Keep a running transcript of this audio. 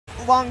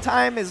long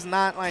time is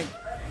not like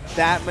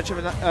that much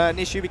of an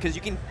issue because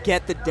you can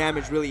get the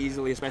damage really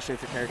easily, especially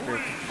if your character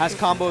has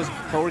combos.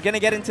 But we're going to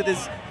get into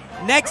this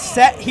next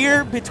set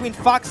here between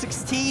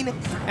Fox16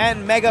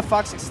 and Mega.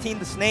 Fox16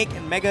 the Snake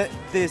and Mega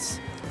this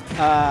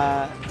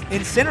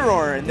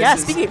Incineroar. And yeah,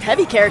 speaking of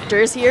heavy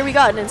characters, here we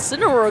got an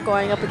Incineroar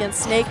going up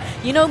against Snake.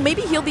 You know,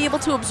 maybe he'll be able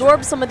to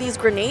absorb some of these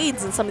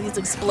grenades and some of these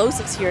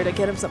explosives here to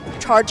get him some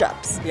charge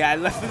ups. Yeah,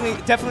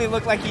 it definitely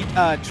looked like he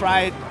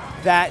tried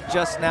that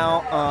just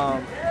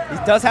now. He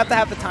does have to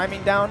have the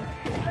timing down.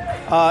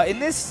 In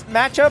this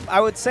matchup,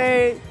 I would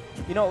say,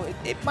 you know,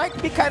 it might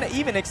be kind of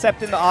even,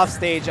 except in the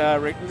offstage.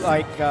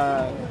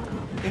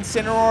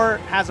 Incineroar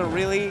has a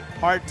really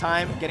hard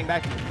time getting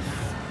back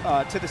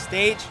to the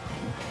stage.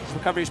 His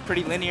recovery is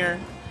pretty linear.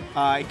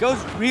 It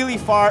goes really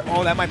far.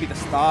 Oh, that might be the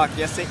stock.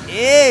 Yes, it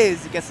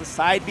is. He gets the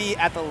side B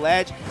at the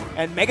ledge.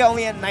 And Mega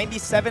only at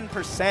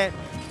 97%,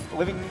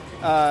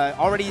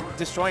 already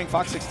destroying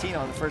Fox16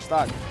 on the first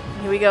stock.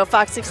 Here we go.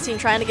 Fox16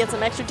 trying to get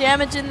some extra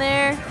damage in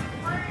there.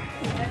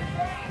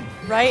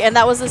 Right, and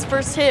that was his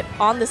first hit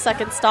on the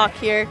second stock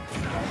here.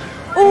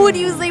 Oh, and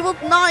he was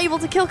not able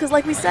to kill because,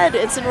 like we said,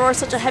 Incineroar is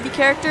such a heavy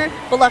character,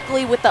 but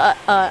luckily with the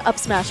up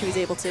smash he was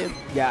able to.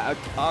 Yeah,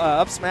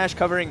 up smash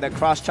covering the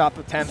cross chop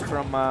attempt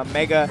from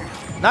Mega.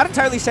 Not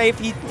entirely safe.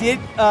 He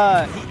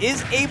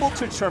is able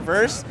to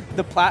traverse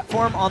the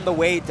platform on the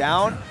way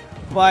down,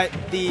 but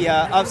the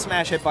up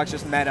smash hitbox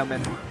just met him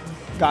and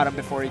got him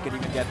before he could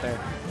even get there.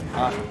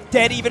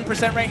 Dead even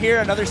percent right here.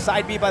 Another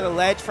side B by the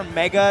ledge from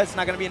Mega. It's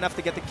not going to be enough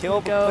to get the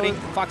kill, but putting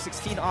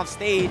Fox16 off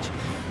stage.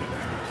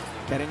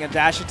 Getting a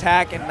dash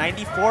attack and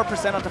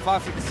 94% onto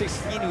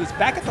Fox16, who's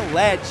back at the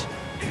ledge.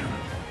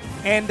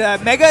 And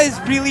Mega is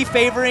really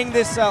favoring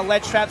this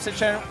ledge trap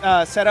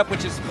setup,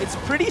 which is it's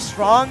pretty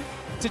strong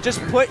to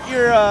just put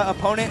your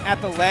opponent at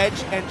the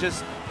ledge and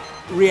just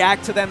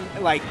react to them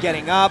like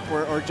getting up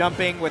or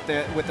jumping with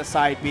the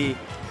side B.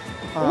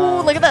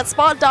 Ooh, look at that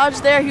spot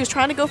dodge there. He was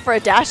trying to go for a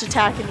dash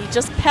attack, and he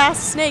just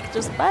passed Snake.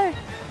 Just bye.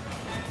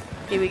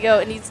 Here we go.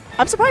 And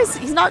I'm surprised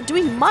he's not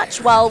doing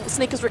much while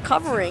Snake is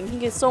recovering.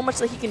 He has so much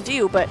that he can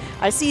do. But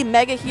I see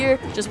Mega here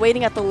just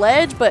waiting at the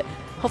ledge, but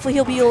hopefully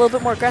he'll be a little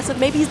bit more aggressive.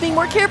 Maybe he's being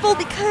more careful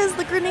because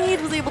the grenade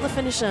was able to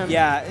finish him.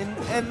 Yeah,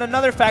 and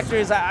another factor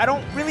is I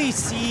don't really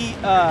see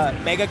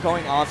Mega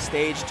going off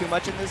stage too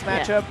much in this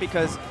matchup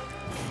because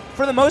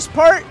for the most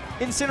part,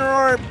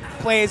 Incineroar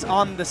plays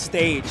on the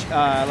stage.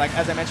 Like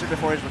as I mentioned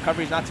before, his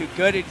recovery is not too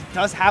good. It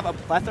does have a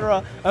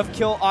plethora of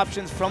kill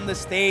options from the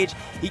stage.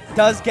 He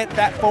does get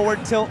that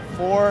forward tilt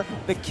for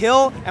the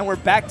kill, and we're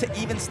back to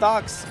even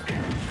stocks.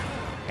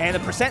 And the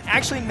percent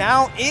actually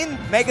now in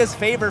Mega's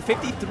favor,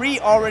 53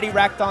 already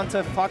racked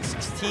onto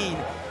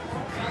Fox16.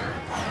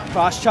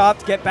 Cross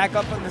chopped, get back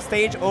up on the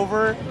stage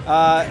over.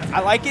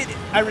 I like it.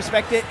 I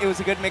respect it. It was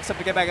a good mix-up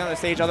to get back on the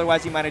stage.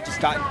 Otherwise, he might have just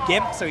gotten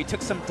gimped. So he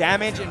took some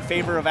damage in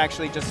favor of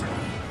actually just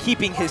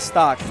keeping his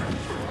stock.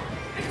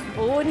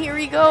 Oh, and here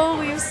we go.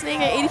 We have Snake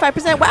at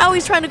 85%. Wow,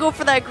 he's trying to go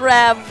for that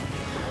grab.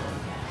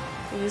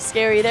 He was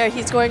scary there.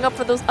 He's going up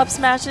for those up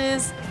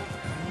smashes.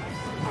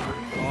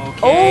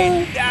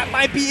 Okay, that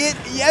might be it.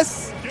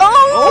 Yes.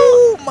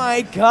 Oh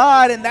my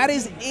God, and that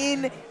is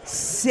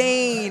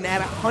insane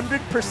at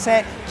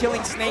 100%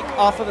 killing Snake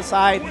off of the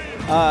side.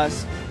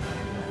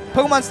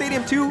 Pokemon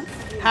Stadium 2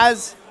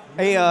 has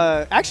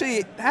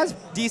actually has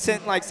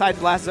decent like side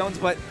blast zones,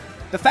 but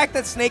the fact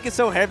that Snake is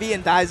so heavy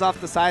and dies off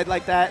the side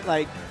like that,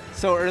 like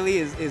so early,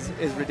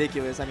 is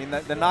ridiculous. I mean,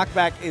 the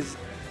knockback is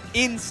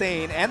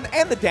insane, and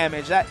the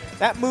damage.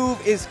 That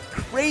move is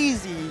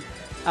crazy.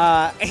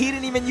 He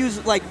didn't even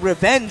use like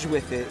revenge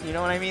with it. You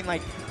know what I mean?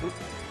 Like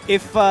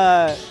if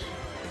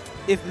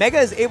Mega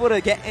is able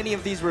to get any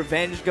of these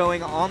revenge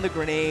going on the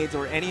grenades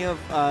or any of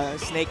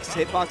Snake's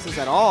hitboxes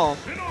at all,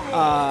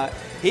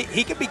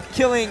 he could be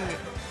killing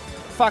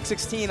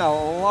Fox16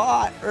 a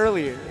lot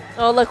earlier.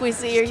 Oh, look, we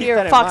see here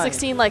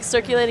Fox16 like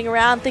circulating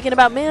around, thinking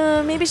about,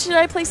 man, maybe should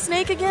I play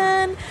Snake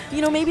again?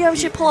 You know, maybe I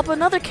should pull up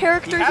another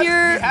character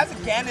here. He has a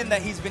Ganon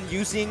that he's been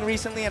using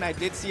recently, and I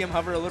did see him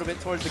hover a little bit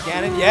towards the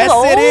Ganon. Yes,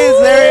 it is.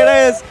 There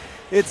it is.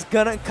 It's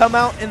going to come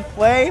out and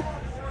play.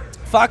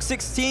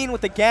 Fox16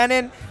 with the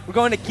Ganon. We're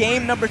going to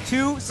game number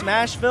 2,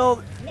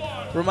 Smashville.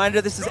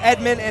 Reminder, this is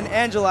Edmund and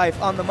Angelife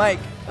on the mic.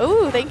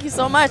 Oh, thank you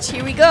so much.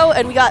 Here we go.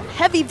 And we got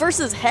heavy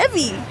versus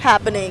heavy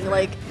happening.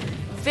 Like,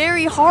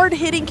 very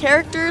hard-hitting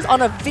characters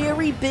on a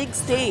very big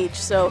stage.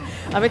 So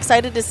I'm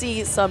excited to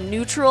see some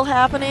neutral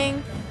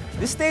happening.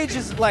 This stage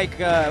is like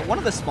one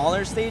of the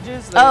smaller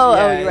stages. You're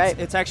right.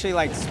 It's actually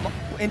like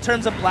in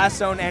terms of blast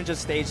zone and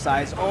just stage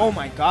size. Oh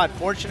my God,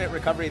 fortunate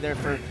recovery there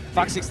for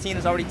Fox16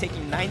 is already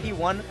taking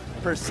 91%.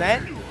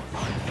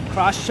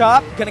 Cross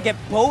chop, gonna get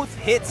both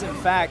hits in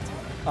fact.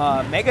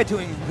 Mega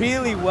doing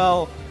really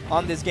well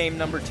on this game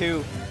number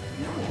 2.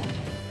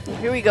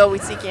 Here we go, we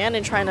see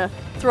Ganon trying to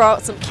throw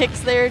out some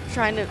kicks there,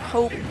 trying to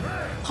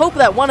hope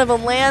that one of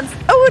them lands.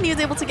 Oh, and he was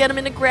able to get him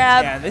in a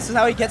grab. Yeah, this is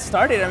how he gets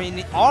started. I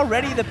mean,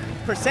 already the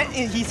percent,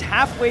 he's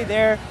halfway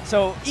there.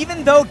 So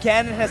even though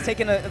Ganon has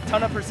taken a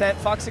ton of percent,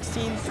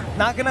 Fox16's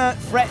not going to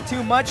fret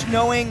too much,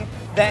 knowing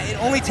that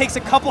it only takes a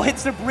couple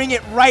hits to bring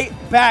it right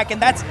back,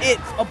 and that's it.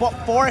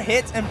 About 4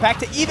 hits and back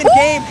to even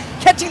game.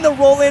 Catching the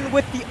roll in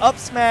with the up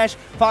smash.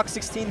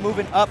 Fox16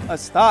 moving up a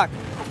stock.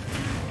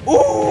 Ooh!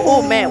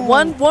 Oh man,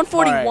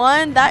 141.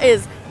 Right. That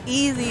is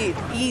easy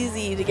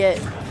to get.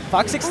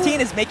 Fox16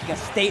 is making a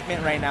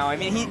statement right now. I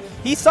mean,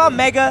 he saw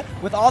Mega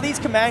with all these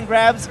command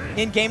grabs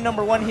in game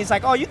number 1. He's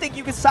like, oh, you think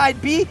you can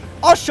side B?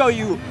 I'll show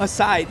you a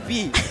side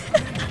B.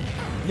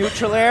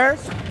 Neutral air.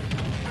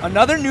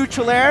 Another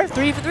neutral air.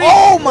 3 for 3.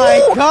 Oh my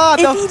God!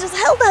 If he just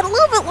held that a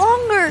little bit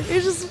longer,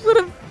 it just would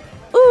have.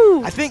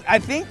 Ooh. I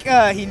think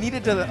he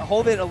needed to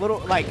hold it a little,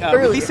 like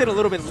release it a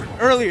little bit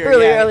earlier.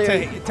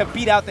 To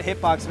beat out the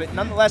hitbox. But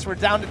nonetheless, we're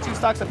down to 2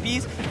 stocks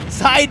apiece.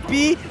 Side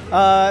B,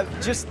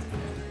 just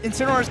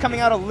Incineroar is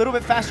coming out a little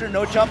bit faster.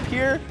 No jump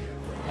here.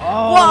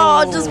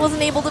 Oh. Whoa, just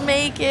wasn't able to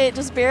make it,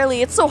 just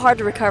barely. It's so hard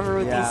to recover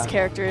with these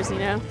characters, you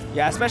know?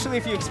 Yeah, especially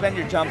if you expend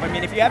your jump. I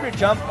mean, if you have your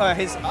jump,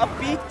 his up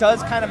B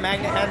does kind of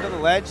magnet handle the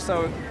ledge,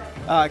 so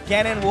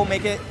Ganon will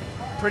make it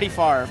pretty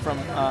far from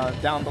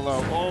down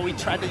below. Oh, we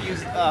tried to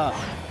use...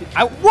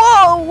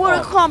 Whoa, what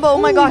a combo. Oh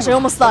my gosh, I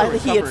almost thought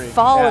that he had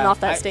fallen off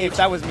that stage. If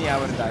that was me, I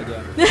would have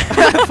died,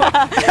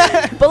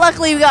 yeah. But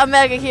luckily, we got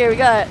Mega here. We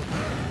got...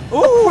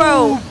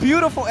 Ooh,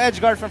 beautiful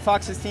edge guard from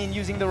Fox16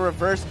 using the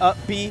reverse up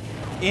B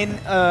in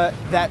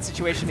that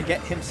situation to get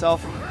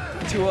himself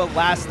to a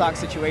last stock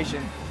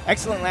situation.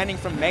 Excellent landing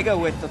from Mega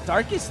with the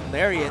darkest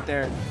lariat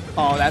there.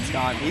 Oh, that's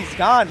gone. He's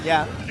gone,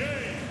 yeah.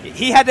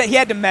 He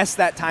had to mess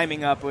that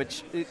timing up,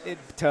 which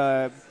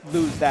to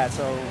lose that.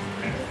 So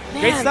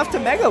great stuff to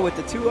Mega with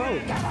the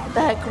 2-0.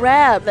 That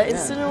grab, that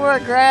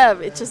Incineroar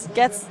grab, it just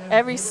gets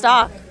every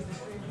stock.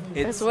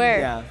 I swear.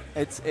 Yeah,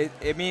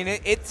 I mean,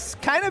 it's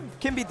kind of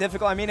can be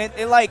difficult. I mean,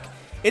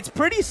 it's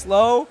pretty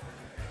slow,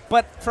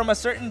 but from a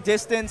certain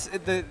distance,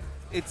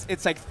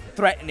 it's like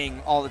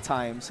threatening all the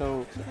time.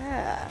 So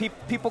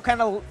people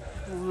kind of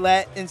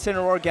let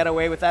Incineroar get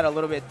away with that a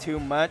little bit too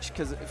much,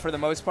 because for the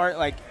most part,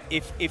 like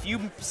if you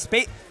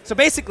space, so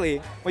basically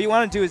what you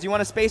want to do is you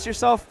want to space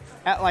yourself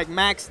at like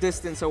max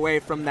distance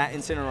away from that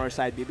Incineroar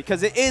side B,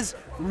 because it is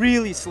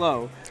really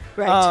slow.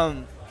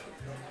 Right.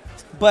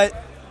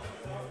 But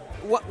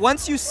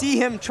once you see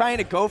him trying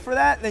to go for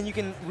that, then you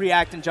can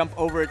react and jump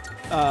over it,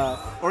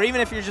 or even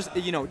if you're just,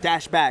 you know,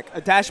 dash back. A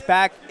dash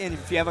back, and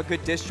if you have a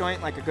good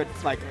disjoint, like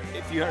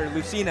if you are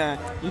Lucina,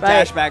 you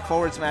dash back,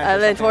 forward smash.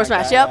 And then forward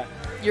smash, yep.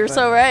 You're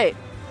so right.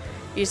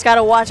 You just got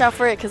to watch out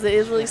for it because it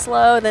is really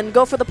slow, and then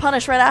go for the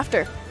punish right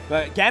after.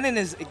 But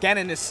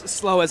Ganon is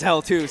slow as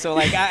hell too. So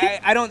like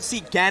I don't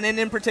see Ganon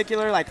in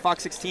particular. Like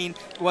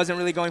Fox16 wasn't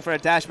really going for a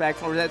dash back,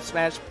 forward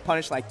smash,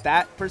 punish like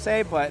that per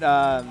se, but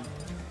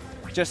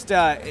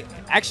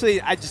actually,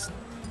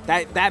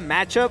 that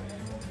matchup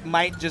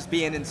might just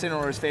be in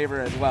Incineroar's favor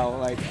as well.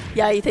 Like,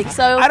 yeah, you think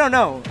so? I don't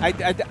know.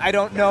 I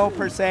don't know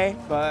per se,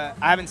 but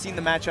I haven't seen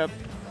the matchup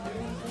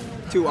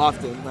too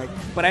often. Like,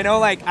 but I know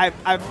like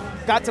I've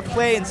got to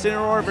play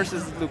Incineroar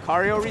versus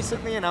Lucario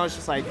recently, and I was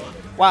just like,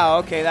 wow,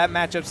 okay, that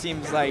matchup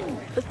seems like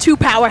the 2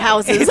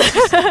 powerhouses.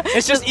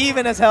 it's just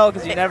even as hell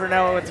because you never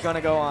know what's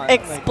gonna go on.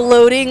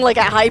 Exploding like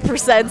at high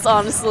percents,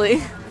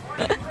 honestly.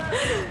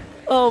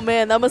 Oh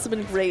man, that must have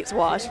been great to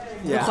watch.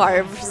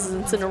 Lucario versus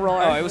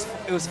Incineroar. Oh,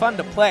 it was fun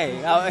to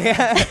play.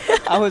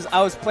 I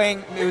was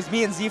playing. It was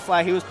me and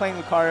Z-Fly. He was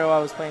playing Lucario. I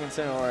was playing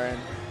Incineroar,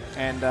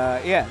 and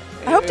yeah.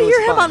 I hope to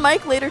hear him on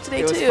mic later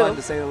today too. It was fun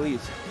to say the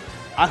least.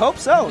 I hope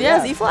so.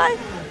 Yeah, Z-Fly.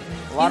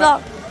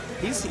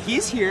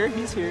 He's here.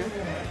 He's here.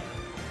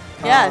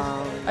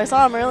 Yeah, I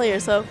saw him earlier.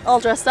 So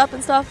all dressed up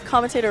and stuff.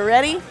 Commentator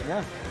ready.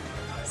 Yeah.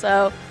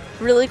 So.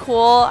 Really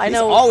cool. He's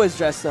always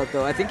dressed up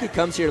though. I think he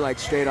comes here like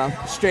straight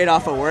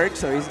off of work,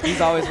 so he's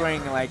always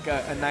wearing like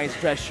a nice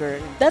dress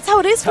shirt. That's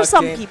how it is for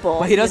some people.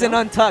 But he doesn't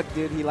untuck,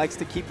 dude. He likes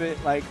to keep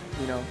it like,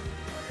 you know,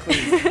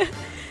 clean.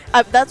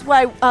 That's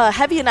why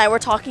Heavy and I were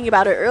talking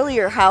about it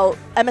earlier, how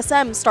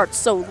MSM starts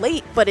so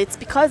late, but it's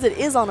because it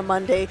is on a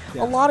Monday.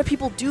 Yeah. A lot of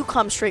people do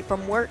come straight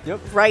from work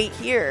right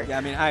here. Yeah,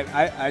 I mean,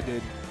 I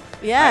did.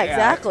 Yeah,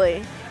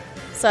 exactly.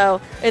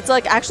 So it's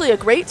like actually a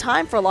great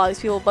time for a lot of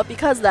these people, but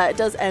because of that, it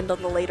does end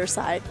on the later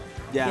side.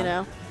 Yeah. You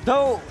know?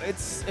 Though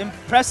it's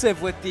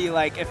impressive with the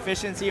like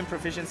efficiency and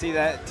proficiency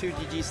that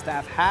 2GG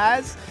staff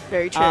has.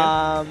 Very true.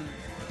 Shout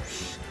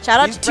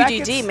out to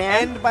 2GG,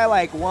 man. End by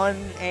like 1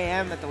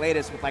 a.m. at the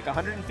latest with like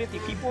 150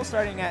 people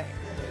starting at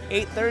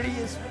 8:30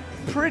 is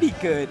pretty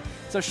good.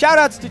 So shout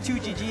outs to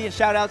 2GG and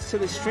shout outs to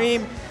the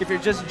stream. If you're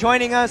just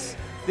joining us,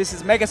 this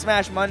is Mega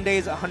Smash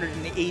Mondays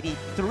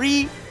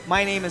 183.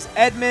 My name is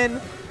Edmund.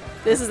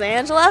 This is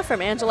Angela from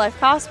Angelife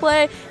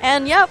Cosplay,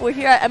 and yeah, we're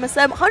here at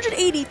MSM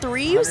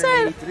 183. You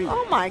said?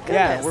 Oh my goodness!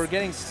 Yeah, we're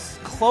getting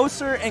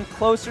closer and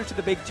closer to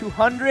the big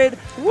 200.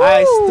 Woo!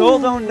 I still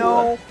don't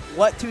know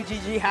what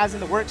 2GG has in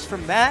the works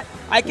from that.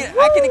 I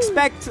can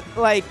expect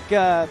like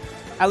at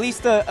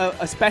least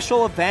a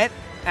special event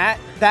at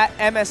that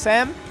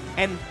MSM,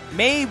 and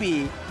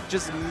maybe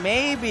just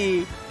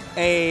maybe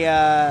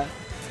a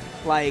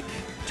like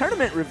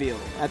tournament reveal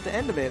at the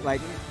end of it,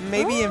 like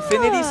maybe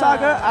Infinity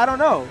Saga. I don't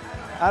know.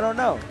 I don't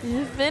know.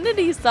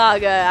 Infinity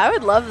Saga. I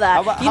would love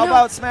that. How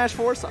about Smash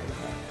 4 Saga?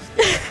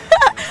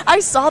 I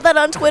saw that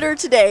on Twitter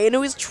today, and it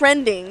was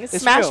trending. It's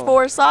Smash real.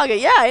 4 Saga.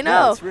 Yeah, I know.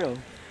 Yeah, it's real.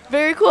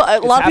 Very cool. A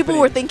lot of people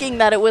were happening. thinking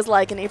that it was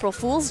like an April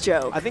Fool's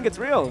joke. I think it's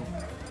real.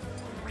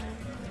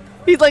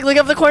 He's like looking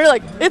up the corner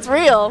like, it's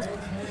real.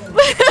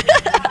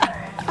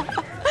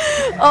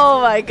 Oh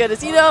my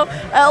goodness. You know,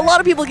 a lot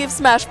of people give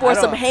Smash 4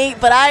 some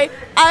hate, but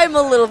I'm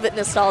a little bit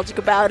nostalgic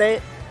about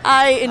it.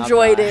 I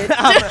enjoyed it.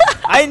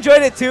 I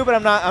enjoyed it too, but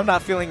I'm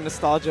not feeling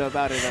nostalgia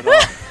about it at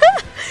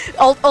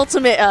all.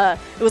 Ultimate,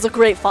 it was a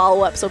great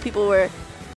follow-up, so people were